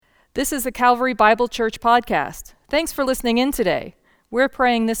This is the Calvary Bible Church podcast. Thanks for listening in today. We're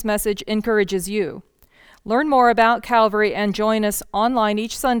praying this message encourages you. Learn more about Calvary and join us online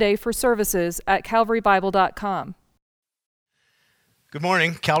each Sunday for services at calvarybible.com. Good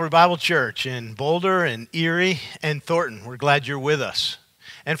morning, Calvary Bible Church in Boulder and Erie and Thornton. We're glad you're with us.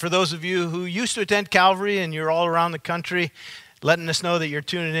 And for those of you who used to attend Calvary and you're all around the country, letting us know that you're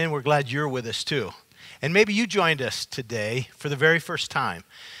tuning in, we're glad you're with us too. And maybe you joined us today for the very first time.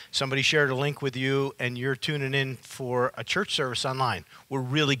 Somebody shared a link with you and you're tuning in for a church service online. We're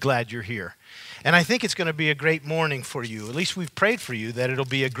really glad you're here. And I think it's going to be a great morning for you. At least we've prayed for you that it'll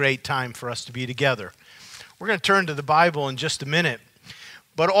be a great time for us to be together. We're going to turn to the Bible in just a minute.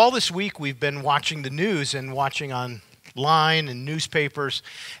 But all this week we've been watching the news and watching online and newspapers.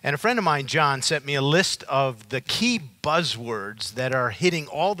 And a friend of mine, John, sent me a list of the key buzzwords that are hitting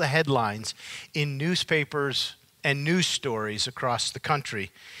all the headlines in newspapers and news stories across the country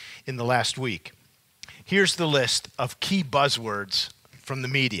in the last week. Here's the list of key buzzwords from the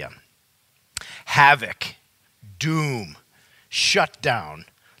media. Havoc, doom, shutdown,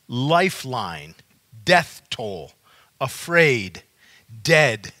 lifeline, death toll, afraid,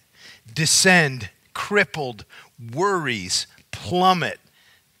 dead, descend, crippled, worries, plummet,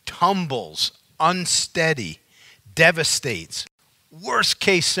 tumbles, unsteady, devastates, worst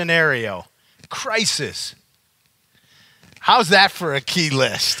case scenario, crisis. How's that for a key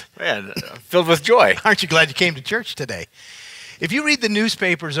list? Man, filled with joy. Aren't you glad you came to church today? If you read the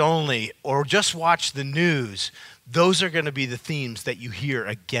newspapers only or just watch the news, those are going to be the themes that you hear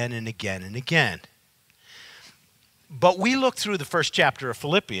again and again and again. But we looked through the first chapter of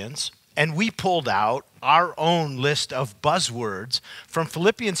Philippians, and we pulled out our own list of buzzwords from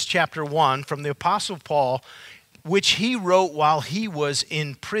Philippians chapter 1 from the Apostle Paul, which he wrote while he was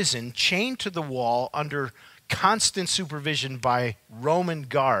in prison, chained to the wall under constant supervision by Roman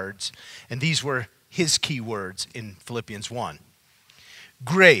guards. And these were his key words in Philippians 1.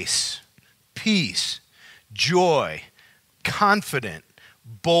 Grace, peace, joy, confident,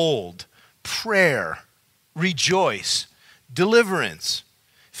 bold, prayer, rejoice, deliverance,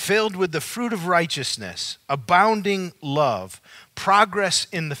 filled with the fruit of righteousness, abounding love, progress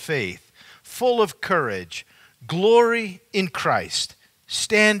in the faith, full of courage, glory in Christ,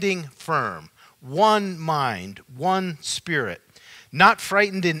 standing firm, one mind, one spirit, not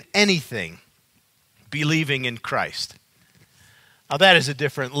frightened in anything, believing in Christ. Now that is a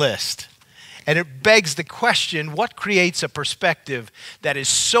different list. And it begs the question, what creates a perspective that is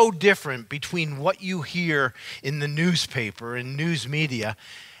so different between what you hear in the newspaper and news media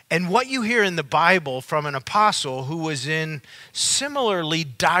and what you hear in the Bible from an apostle who was in similarly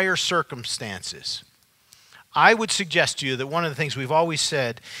dire circumstances? I would suggest to you that one of the things we've always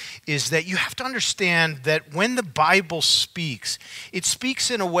said is that you have to understand that when the Bible speaks, it speaks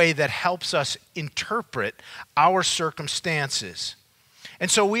in a way that helps us interpret our circumstances.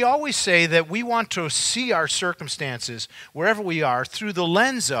 And so we always say that we want to see our circumstances, wherever we are, through the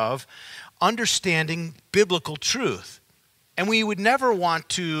lens of understanding biblical truth. And we would never want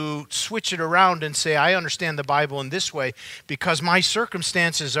to switch it around and say, I understand the Bible in this way because my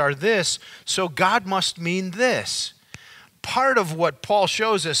circumstances are this, so God must mean this. Part of what Paul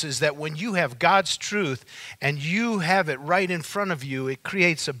shows us is that when you have God's truth and you have it right in front of you, it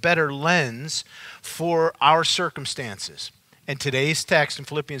creates a better lens for our circumstances. And today's text in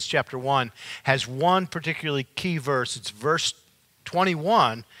Philippians chapter 1 has one particularly key verse. It's verse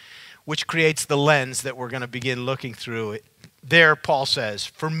 21, which creates the lens that we're going to begin looking through. There, Paul says,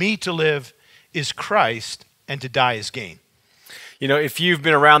 "For me to live is Christ, and to die is gain." You know, if you've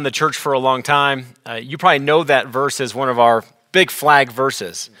been around the church for a long time, you probably know that verse as one of our big flag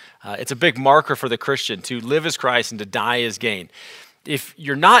verses. It's a big marker for the Christian. To live as Christ and to die is gain. If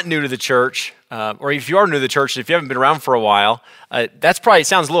you're not new to the church, or if you are new to the church, if you haven't been around for a while, that's probably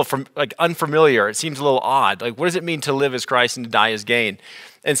sounds a little unfamiliar. It seems a little odd. Like, what does it mean to live as Christ and to die as gain?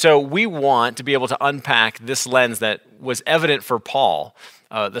 And so we want to be able to unpack this lens that was evident for Paul,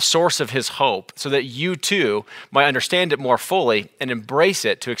 the source of his hope, so that you too might understand it more fully and embrace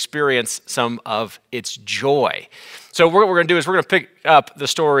it to experience some of its joy. So what we're going to do is we're going to pick up the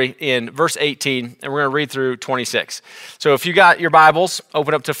story in verse 18, and we're going to read through 26. So if you got your Bibles,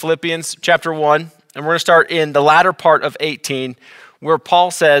 open up to Philippians chapter 1, and we're going to start in the latter part of 18, where Paul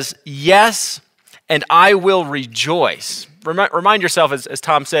says, "Yes, and I will rejoice." Remind yourself, as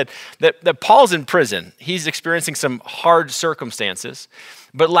Tom said, that Paul's in prison. He's experiencing some hard circumstances.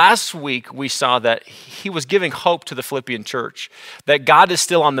 But last week, we saw that he was giving hope to the Philippian church, that God is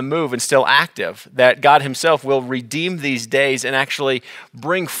still on the move and still active, that God himself will redeem these days and actually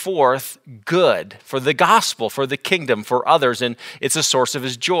bring forth good for the gospel, for the kingdom, for others, and it's a source of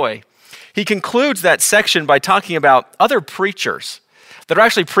his joy. He concludes that section by talking about other preachers that are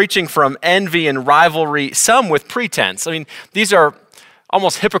actually preaching from envy and rivalry, some with pretense. I mean, these are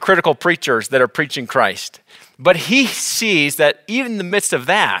almost hypocritical preachers that are preaching Christ. But he sees that even in the midst of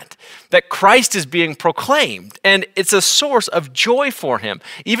that Christ is being proclaimed, and it's a source of joy for him.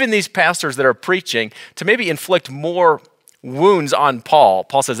 Even these pastors that are preaching to maybe inflict more wounds on Paul,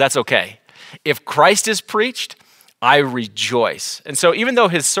 Paul says, that's okay. If Christ is preached, I rejoice. And so even though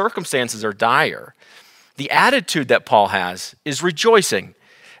his circumstances are dire, the attitude that Paul has is rejoicing.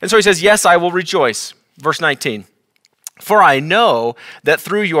 And so he says, yes, I will rejoice. Verse 19. For I know that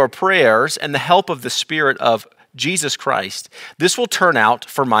through your prayers and the help of the Spirit of Jesus Christ, this will turn out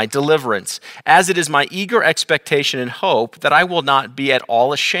for my deliverance, as it is my eager expectation and hope that I will not be at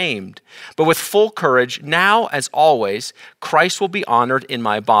all ashamed, but with full courage, now as always, Christ will be honored in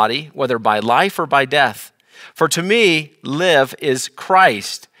my body, whether by life or by death. For to me, live is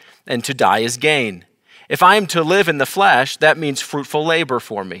Christ, and to die is gain. If I am to live in the flesh, that means fruitful labor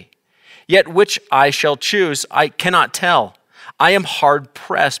for me. Yet which I shall choose, I cannot tell. I am hard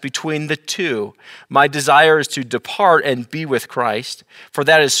pressed between the two. My desire is to depart and be with Christ, for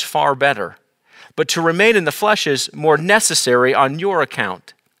that is far better. But to remain in the flesh is more necessary on your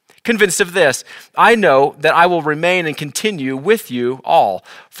account. Convinced of this, I know that I will remain and continue with you all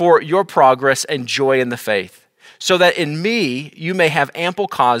for your progress and joy in the faith, so that in me you may have ample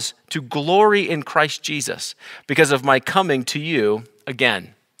cause to glory in Christ Jesus because of my coming to you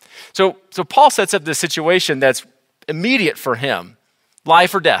again. So Paul sets up this situation that's immediate for him,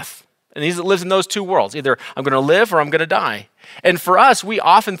 life or death. And he lives in those two worlds. Either I'm going to live or I'm going to die. And for us, we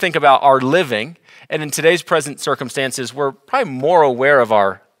often think about our living. And in today's present circumstances, we're probably more aware of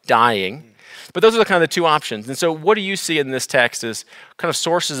our dying. But those are the kind of the two options. And so what do you see in this text as kind of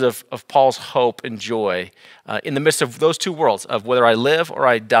sources of Paul's hope and joy in the midst of those two worlds of whether I live or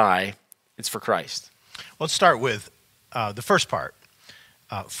I die, it's for Christ? Let's start with the first part.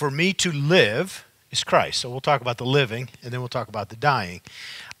 For me to live is Christ. So we'll talk about the living, and then we'll talk about the dying.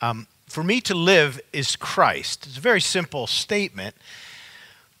 For me to live is Christ. It's a very simple statement,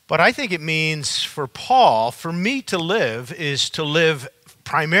 but I think it means for Paul, for me to live is to live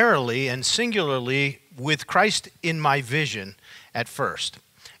primarily and singularly with Christ in my vision at first.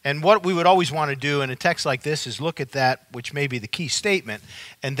 And what we would always want to do in a text like this is look at that, which may be the key statement,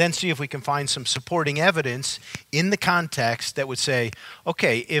 and then see if we can find some supporting evidence in the context that would say,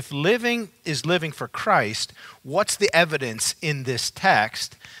 okay, if living is living for Christ, what's the evidence in this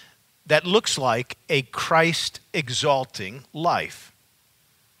text that looks like a Christ-exalting life?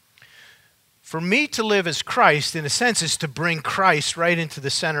 For me to live as Christ, in a sense, is to bring Christ right into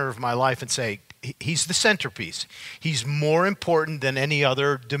the center of my life and say, he's the centerpiece. He's more important than any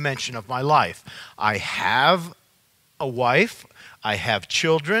other dimension of my life. I have a wife. I have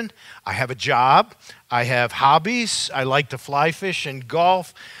children. I have a job. I have hobbies. I like to fly fish and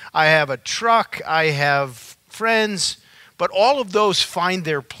golf. I have a truck. I have friends. But all of those find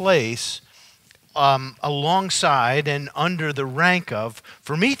their place alongside and under the rank of,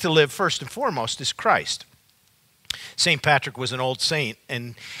 for me to live first and foremost is Christ. St. Patrick was an old saint,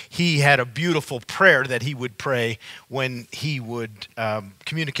 and he had a beautiful prayer that he would pray when he would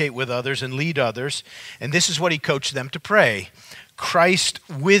communicate with others and lead others. And this is what he coached them to pray. Christ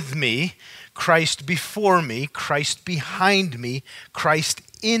with me, Christ before me, Christ behind me, Christ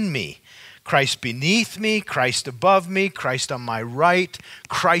in me. Christ beneath me, Christ above me, Christ on my right,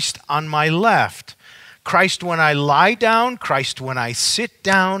 Christ on my left. Christ when I lie down, Christ when I sit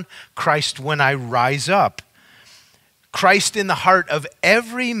down, Christ when I rise up. Christ in the heart of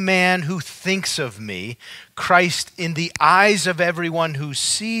every man who thinks of me, Christ in the eyes of everyone who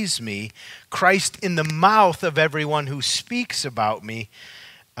sees me, Christ in the mouth of everyone who speaks about me,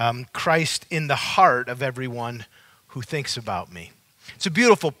 Christ in the heart of everyone who thinks about me. It's a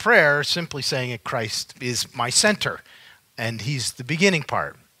beautiful prayer, simply saying that Christ is my center, and he's the beginning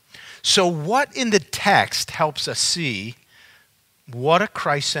part. So what in the text helps us see what a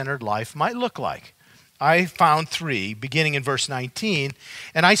Christ-centered life might look like? I found three, beginning in verse 19,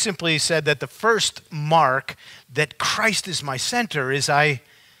 and I simply said that the first mark that Christ is my center is I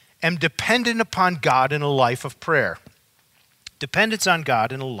am dependent upon God in a life of prayer. Dependence on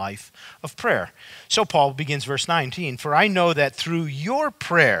God in a life of prayer. So Paul begins verse 19, for I know that through your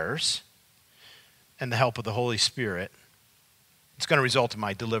prayers and the help of the Holy Spirit, it's going to result in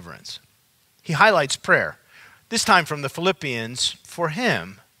my deliverance. He highlights prayer. this time from the Philippians for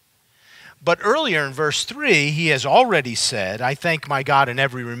him. But earlier in verse 3, he has already said, I thank my God in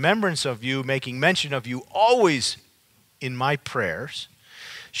every remembrance of you, making mention of you always in my prayers,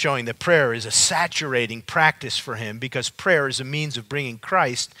 showing that prayer is a saturating practice for him because prayer is a means of bringing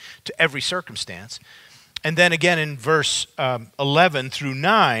Christ to every circumstance. And then again in verse 11 through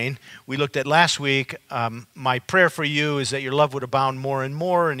 9, we looked at last week, my prayer for you is that your love would abound more and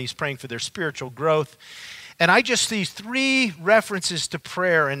more, and he's praying for their spiritual growth. And I just see three references to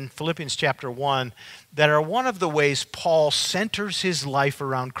prayer in Philippians chapter 1 that are one of the ways Paul centers his life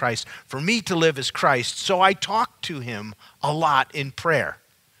around Christ. For me to live is Christ, so I talk to him a lot in prayer.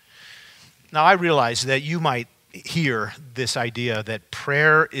 Now I realize that you might hear this idea that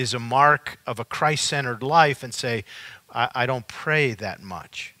prayer is a mark of a Christ-centered life and say, I don't pray that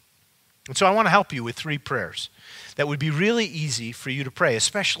much. And so I want to help you with three prayers that would be really easy for you to pray,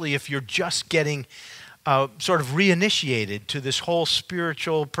 especially if you're just getting sort of reinitiated to this whole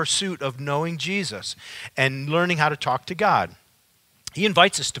spiritual pursuit of knowing Jesus and learning how to talk to God. He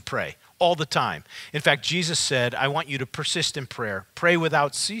invites us to pray all the time. In fact, Jesus said, I want you to persist in prayer. Pray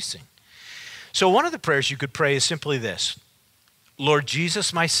without ceasing. So one of the prayers you could pray is simply this: Lord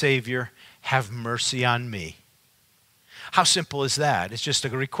Jesus, my Savior, have mercy on me. How simple is that? It's just a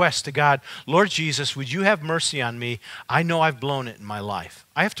request to God. Lord Jesus, would you have mercy on me? I know I've blown it in my life.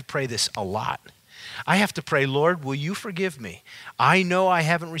 I have to pray this a lot. I have to pray, Lord, will you forgive me? I know I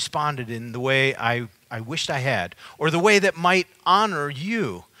haven't responded in the way I wished I had, or the way that might honor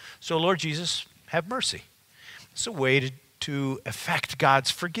you. So, Lord Jesus, have mercy. It's a way to effect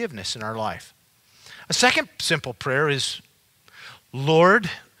God's forgiveness in our life. A second simple prayer is, Lord,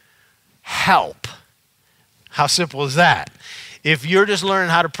 help. How simple is that? If you're just learning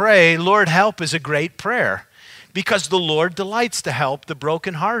how to pray, Lord, help is a great prayer because the Lord delights to help the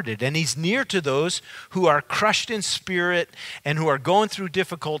brokenhearted, and he's near to those who are crushed in spirit and who are going through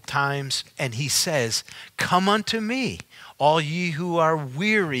difficult times, and he says, come unto me, all ye who are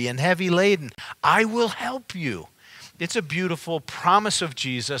weary and heavy laden. I will help you. It's a beautiful promise of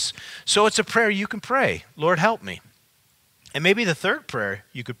Jesus. So it's a prayer you can pray. Lord, help me. And maybe the third prayer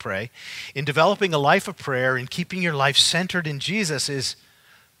you could pray in developing a life of prayer and keeping your life centered in Jesus is,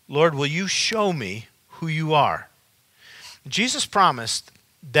 Lord, will you show me who you are? Jesus promised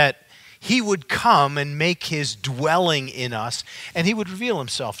that he would come and make his dwelling in us, and he would reveal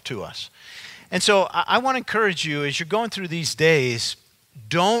himself to us. And so I want to encourage you, as you're going through these days,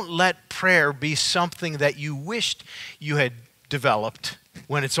 don't let prayer be something that you wished you had developed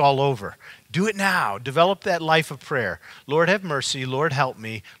when it's all over. Do it now. Develop that life of prayer. Lord, have mercy. Lord, help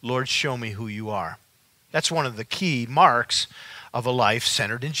me. Lord, show me who you are. That's one of the key marks of a life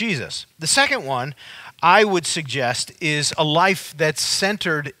centered in Jesus. The second one I would suggest is a life that's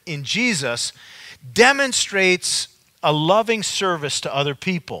centered in Jesus demonstrates a loving service to other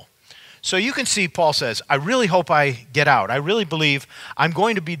people. So you can see Paul says, I really hope I get out. I really believe I'm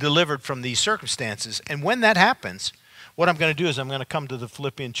going to be delivered from these circumstances. And when that happens, what I'm going to do is I'm going to come to the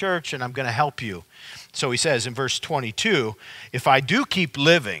Philippian church and I'm going to help you. So he says in verse 22, if I do keep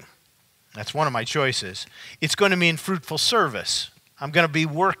living, that's one of my choices, it's going to mean fruitful service. I'm going to be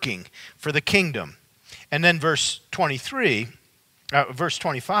working for the kingdom. And then verse 25,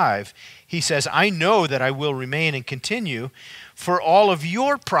 he says, I know that I will remain and continue for all of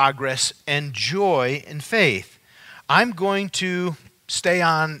your progress and joy and faith. I'm going to stay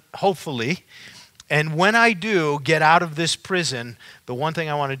on, hopefully, and when I do get out of this prison, the one thing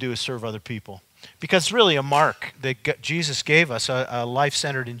I want to do is serve other people. Because it's really a mark that Jesus gave us, a life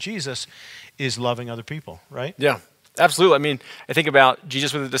centered in Jesus, is loving other people, right? Yeah, absolutely. I mean, I think about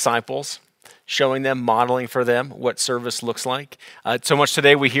Jesus with the disciples, showing them, modeling for them what service looks like. So much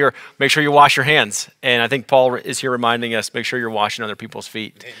today we hear, make sure you wash your hands. And I think Paul is here reminding us, make sure you're washing other people's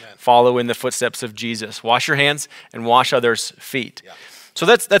feet. Amen. Follow in the footsteps of Jesus. Wash your hands and wash others' feet. Yeah. So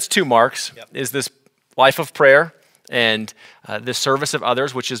that's two marks, Yep. is this life of prayer and the service of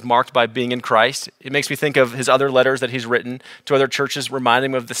others, which is marked by being in Christ. It makes me think of his other letters that he's written to other churches,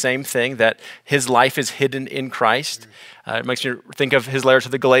 reminding them of the same thing, that his life is hidden in Christ. It makes me think of his letter to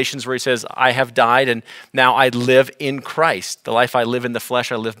the Galatians where he says, I have died and now I live in Christ. The life I live in the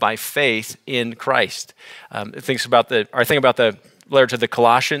flesh, I live by faith in Christ. I think about the letter to the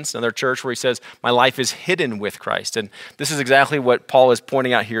Colossians, another church, where he says, my life is hidden with Christ. And this is exactly what Paul is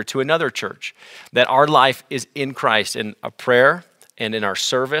pointing out here to another church, that our life is in Christ, in a prayer and in our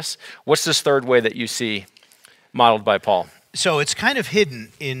service. What's this third way that you see modeled by Paul? So it's kind of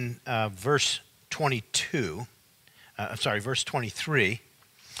hidden in verse 23,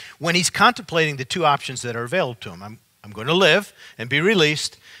 when he's contemplating the two options that are available to him. I'm going to live and be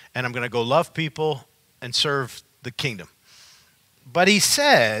released, and I'm going to go love people and serve the kingdom. But he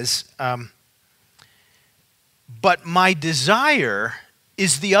says, but my desire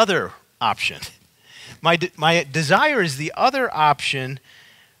is the other option. My desire is the other option,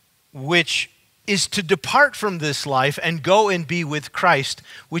 which is to depart from this life and go and be with Christ,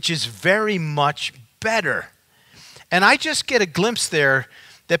 which is very much better. And I just get a glimpse there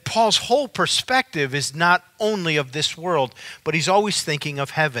that Paul's whole perspective is not only of this world, but he's always thinking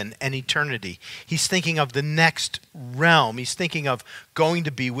of heaven and eternity. He's thinking of the next realm. He's thinking of going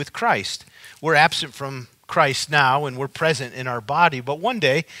to be with Christ. We're absent from Christ now, and we're present in our body, but one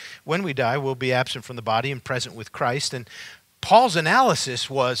day, when we die, we'll be absent from the body and present with Christ. And Paul's analysis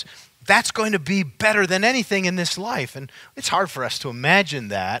was, that's going to be better than anything in this life. And it's hard for us to imagine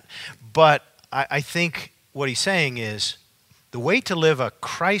that, but I think what he's saying is, the way to live a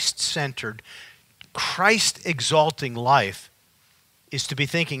Christ-centered, Christ-exalting life is to be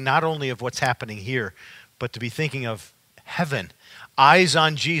thinking not only of what's happening here, but to be thinking of heaven. Eyes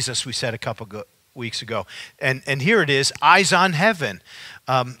on Jesus, we said a couple weeks ago. And here it is, eyes on heaven.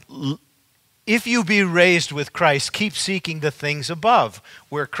 If you be raised with Christ, keep seeking the things above,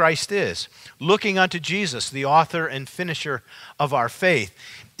 where Christ is. Looking unto Jesus, the author and finisher of our faith.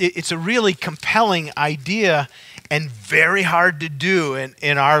 It's a really compelling idea and very hard to do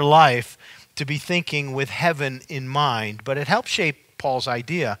in our life to be thinking with heaven in mind. But it helps shape Paul's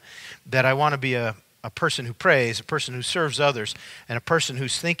idea that I want to be a person who prays, a person who serves others, and a person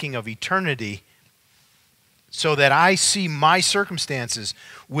who's thinking of eternity so that I see my circumstances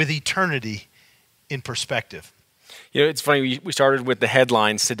with eternity in perspective. You know, it's funny, we started with the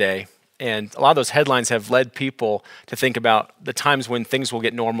headlines today, and a lot of those headlines have led people to think about the times when things will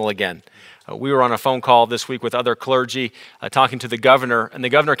get normal again. We were on a phone call this week with other clergy talking to the governor, and the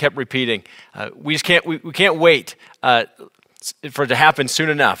governor kept repeating, we can't wait for it to happen soon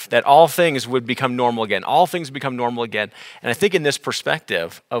enough, that all things would become normal again. All things become normal again. And I think in this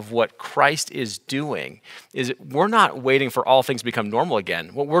perspective of what Christ is doing, is we're not waiting for all things to become normal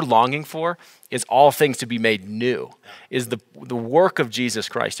again. What we're longing for is all things to be made new, is the work of Jesus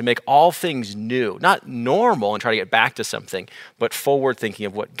Christ, to make all things new, not normal and try to get back to something, but forward thinking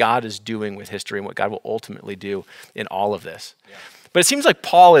of what God is doing with history and what God will ultimately do in all of this. Yeah. But it seems like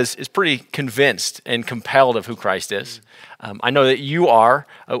Paul is pretty convinced and compelled of who Christ is. I know that you are.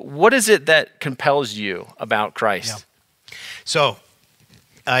 What is it that compels you about Christ? Yeah. So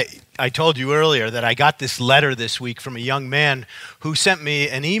I told you earlier that I got this letter this week from a young man who sent me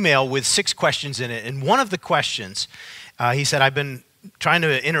an email with 6 questions in it. And one of the questions, he said, I've been trying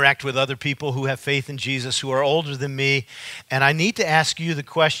to interact with other people who have faith in Jesus, who are older than me, and I need to ask you the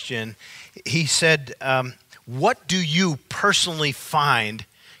question. He said, what do you personally find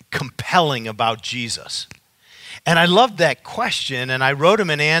compelling about Jesus? And I loved that question, and I wrote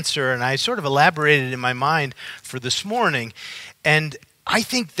him an answer, and I sort of elaborated in my mind for this morning. And I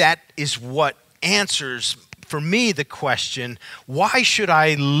think that is what answers, for me, the question, why should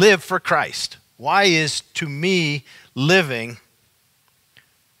I live for Christ? Why is, to me, living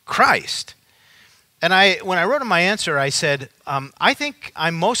Christ? And when I wrote him my answer, I said, I think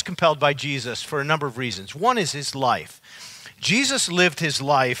I'm most compelled by Jesus for a number of reasons. One is his life. Jesus lived his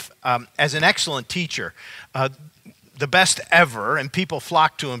life as an excellent teacher, the best ever, and people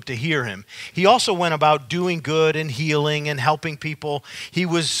flocked to him to hear him. He also went about doing good and healing and helping people. He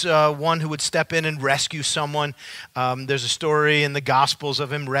was one who would step in and rescue someone. There's a story in the Gospels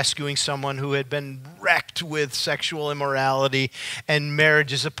of him rescuing someone who had been wrecked with sexual immorality and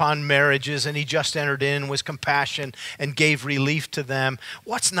marriages upon marriages, and he just entered in with compassion and gave relief to them.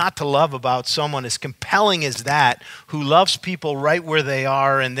 What's not to love about someone as compelling as that, who loves people right where they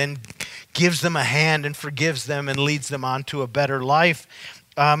are and then gives them a hand and forgives them and leads them on to a better life?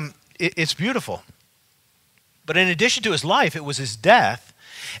 It's beautiful. But in addition to his life, it was his death.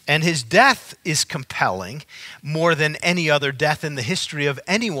 And his death is compelling more than any other death in the history of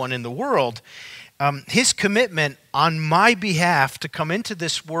anyone in the world. His commitment on my behalf to come into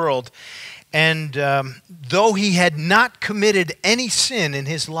this world, and though he had not committed any sin in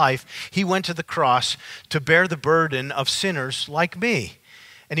his life, he went to the cross to bear the burden of sinners like me.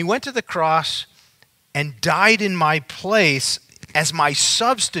 And he went to the cross and died in my place as my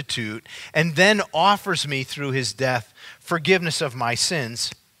substitute, and then offers me through his death forgiveness of my sins.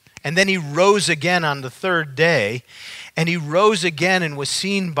 And then he rose again on the 3rd day, and he rose again and was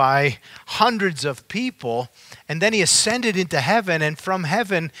seen by hundreds of people. And then he ascended into heaven, and from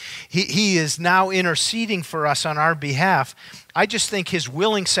heaven, he is now interceding for us on our behalf. I just think his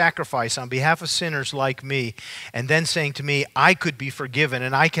willing sacrifice on behalf of sinners like me, and then saying to me, I could be forgiven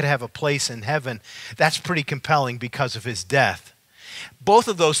and I could have a place in heaven, that's pretty compelling because of his death. Both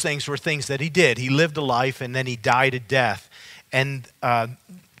of those things were things that he did. He lived a life and then he died a death. And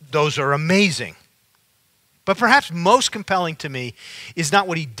those are amazing. But perhaps most compelling to me is not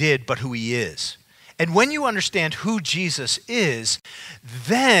what he did, but who he is. And when you understand who Jesus is,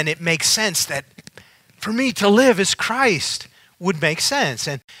 then it makes sense that for me to live as Christ would make sense.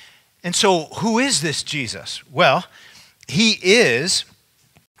 And so who is this Jesus? Well, he is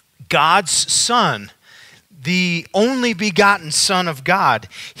God's Son, the only begotten Son of God.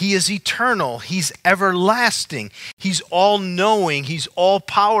 He is eternal. He's everlasting. He's all-knowing. He's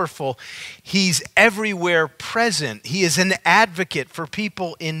all-powerful. He's everywhere present. He is an advocate for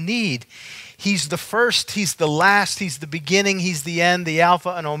people in need. He's the first. He's the last. He's the beginning. He's the end, the Alpha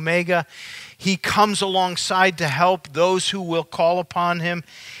and Omega. He comes alongside to help those who will call upon him.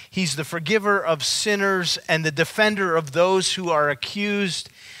 He's the forgiver of sinners and the defender of those who are accused.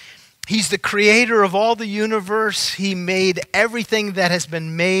 He's the creator of all the universe. He made everything that has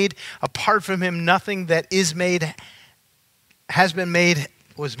been made. Apart from him, nothing that is made, has been made,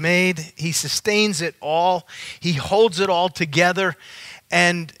 was made. He sustains it all. He holds it all together.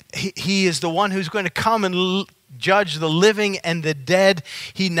 And he is the one who's going to come and judge the living and the dead.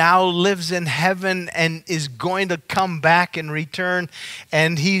 He now lives in heaven and is going to come back and return.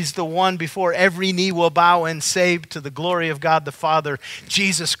 And he's the one before every knee will bow and say to the glory of God the Father,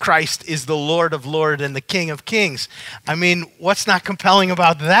 Jesus Christ is the Lord of Lords and the King of Kings. I mean, what's not compelling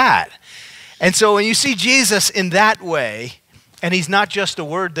about that? And so when you see Jesus in that way, and he's not just a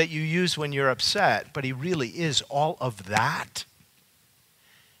word that you use when you're upset, but he really is all of that,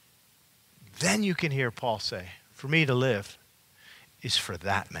 then you can hear Paul say, for me to live is for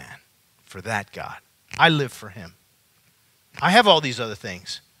that man, for that God. I live for him. I have all these other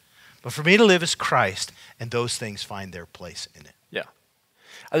things, but for me to live is Christ, and those things find their place in it. Yeah.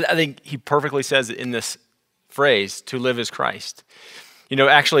 I think he perfectly says it in this phrase, to live is Christ. You know,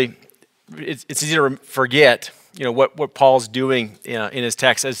 actually, it's easy to forget, you know, what Paul's doing in his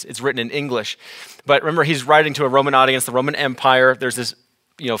text as it's written in English. But remember, he's writing to a Roman audience, the Roman Empire. There's this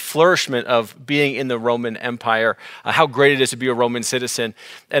flourishment of being in the Roman Empire, how great it is to be a Roman citizen.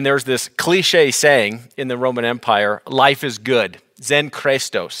 And there's this cliche saying in the Roman Empire, life is good. Zen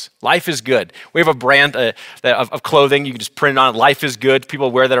Christos. Life is good. We have a brand of clothing. You can just print it on. Life is good. People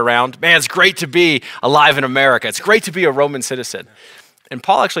wear that around. Man, it's great to be alive in America. It's great to be a Roman citizen. And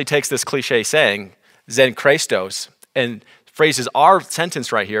Paul actually takes this cliche saying, Zen Christos, and phrases our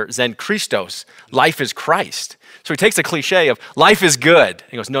sentence right here, Zen Christos. Life is Christ. So he takes the cliche of life is good.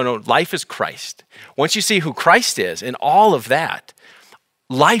 He goes, no, life is Christ. Once you see who Christ is and all of that,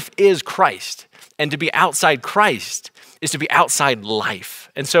 life is Christ. And to be outside Christ is to be outside life.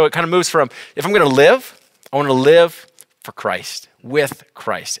 And so it kind of moves from, if I'm going to live, I want to live for Christ, with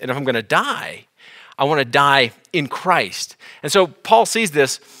Christ. And if I'm going to die, I want to die in Christ. And so Paul sees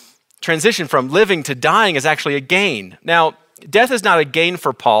this transition from living to dying as actually a gain. Now, death is not a gain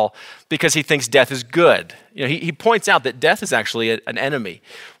for Paul because he thinks death is good. You know, he points out that death is actually an enemy.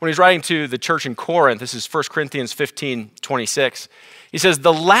 When he's writing to the church in Corinth, this is 1 Corinthians 15:26, he says,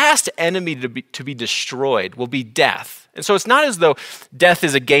 the last enemy to be destroyed will be death. And so it's not as though death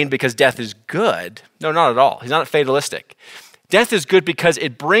is a gain because death is good. No, not at all. He's not fatalistic. Death is good because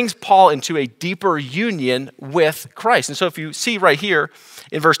it brings Paul into a deeper union with Christ. And so if you see right here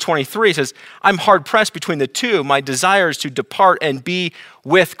in verse 23, it says, I'm hard pressed between the two. My desire is to depart and be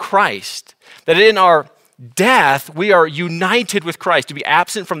with Christ. That in our death, we are united with Christ. To be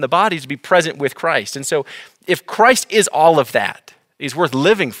absent from the body is to be present with Christ. And so if Christ is all of that, he's worth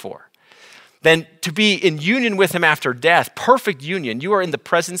living for, then to be in union with him after death, perfect union, you are in the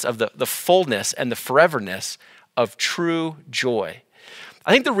presence of the fullness and the foreverness of true joy.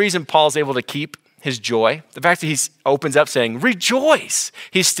 I think the reason Paul's able to keep his joy, the fact that he opens up saying, rejoice,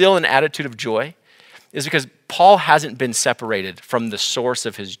 he's still in an attitude of joy, is because Paul hasn't been separated from the source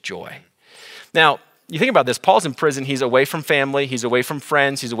of his joy. Now, you think about this, Paul's in prison, he's away from family, he's away from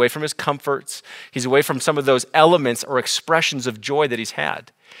friends, he's away from his comforts, he's away from some of those elements or expressions of joy that he's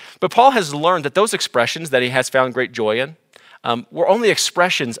had. But Paul has learned that those expressions that he has found great joy in were only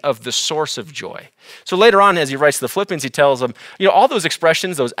expressions of the source of joy. So later on, as he writes to the Philippians, he tells them, all those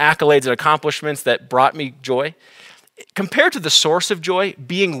expressions, those accolades and accomplishments that brought me joy, compared to the source of joy,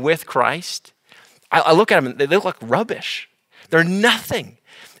 being with Christ, I look at them and they look like rubbish. They're nothing.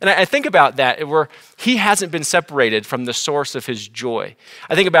 And I think about that, where he hasn't been separated from the source of his joy.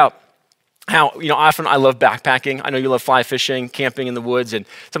 I think about how, often I love backpacking. I know you love fly fishing, camping in the woods, and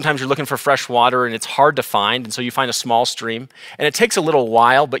sometimes you're looking for fresh water and it's hard to find, and so you find a small stream. And it takes a little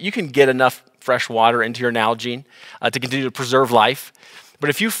while, but you can get enough fresh water into your Nalgene to continue to preserve life. But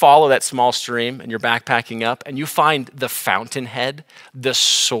if you follow that small stream and you're backpacking up and you find the fountainhead, the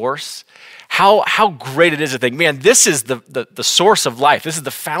source, how great it is to think, man, this is the source of life. This is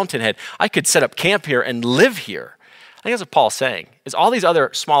the fountainhead. I could set up camp here and live here. I think that's what Paul's saying, is all these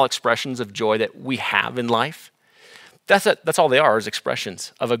other small expressions of joy that we have in life, that's all they are, is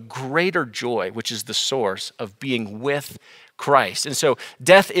expressions of a greater joy, which is the source of being with Christ. And so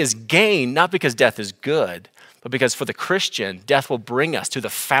death is gain, not because death is good, but because for the Christian, death will bring us to the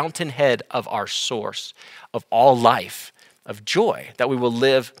fountainhead of our source of all life, of joy, that we will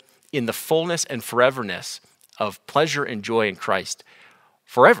live in the fullness and foreverness of pleasure and joy in Christ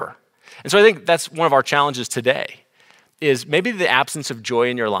forever. And so I think that's one of our challenges today, is maybe the absence of joy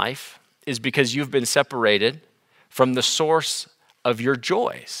in your life is because you've been separated from the source of your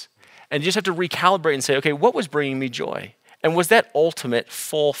joys. And you just have to recalibrate and say, okay, what was bringing me joy? And was that ultimate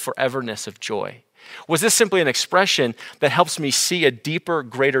full foreverness of joy? Was this simply an expression that helps me see a deeper,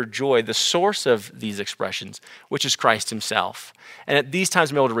 greater joy, the source of these expressions, which is Christ himself? And at these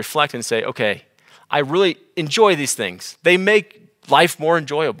times, I'm able to reflect and say, okay, I really enjoy these things. They make life more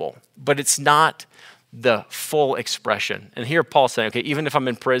enjoyable, but it's not the full expression. And here Paul's saying, okay, even if I'm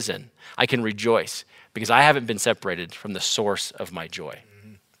in prison, I can rejoice because I haven't been separated from the source of my joy.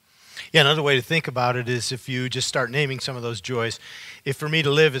 Yeah, another way to think about it is if you just start naming some of those joys. If for me to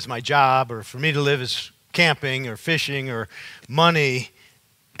live is my job, or for me to live is camping or fishing or money,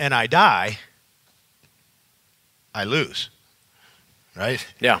 and I die, I lose, right?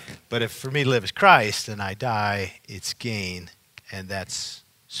 Yeah. But if for me to live is Christ and I die, it's gain, and that's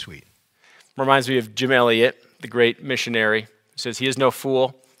sweet. Reminds me of Jim Elliot, the great missionary, who says, he is no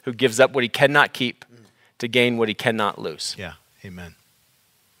fool who gives up what he cannot keep to gain what he cannot lose. Yeah, amen.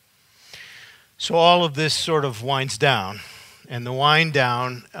 So all of this sort of winds down, and the wind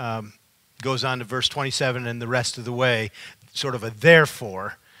down goes on to verse 27 and the rest of the way, sort of a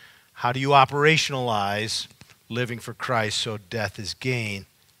therefore. How do you operationalize living for Christ so death is gain?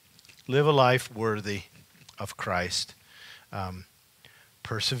 Live a life worthy of Christ.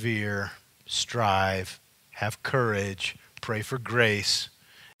 Persevere, strive, have courage, pray for grace,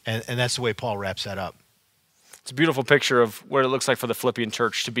 and that's the way Paul wraps that up. It's a beautiful picture of what it looks like for the Philippian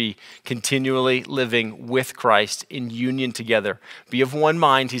church to be continually living with Christ in union together. Be of one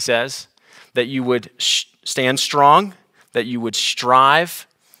mind, he says, that you would stand strong, that you would strive,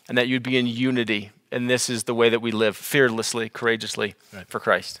 and that you'd be in unity. And this is the way that we live, fearlessly, courageously for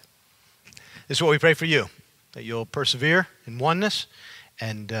Christ. This is what we pray for you, that you'll persevere in oneness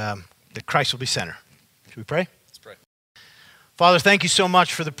and that Christ will be center. Should we pray? Father, thank you so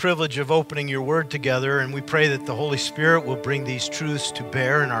much for the privilege of opening your word together, and we pray that the Holy Spirit will bring these truths to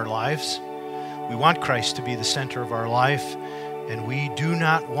bear in our lives. We want Christ to be the center of our life, and we do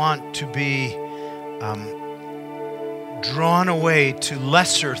not want to be drawn away to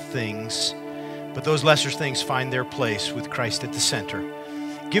lesser things, but those lesser things find their place with Christ at the center.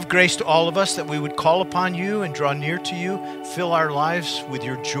 Give grace to all of us that we would call upon you and draw near to you. Fill our lives with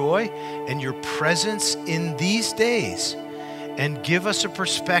your joy and your presence in these days. And give us a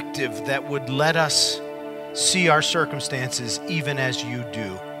perspective that would let us see our circumstances even as you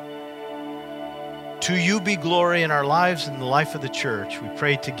do. To you be glory in our lives and the life of the church. We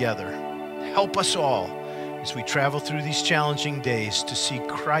pray together. Help us all as we travel through these challenging days to see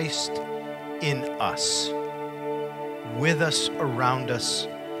Christ in us, with us, around us,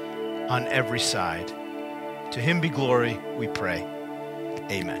 on every side. To him be glory, we pray.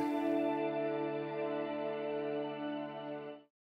 Amen.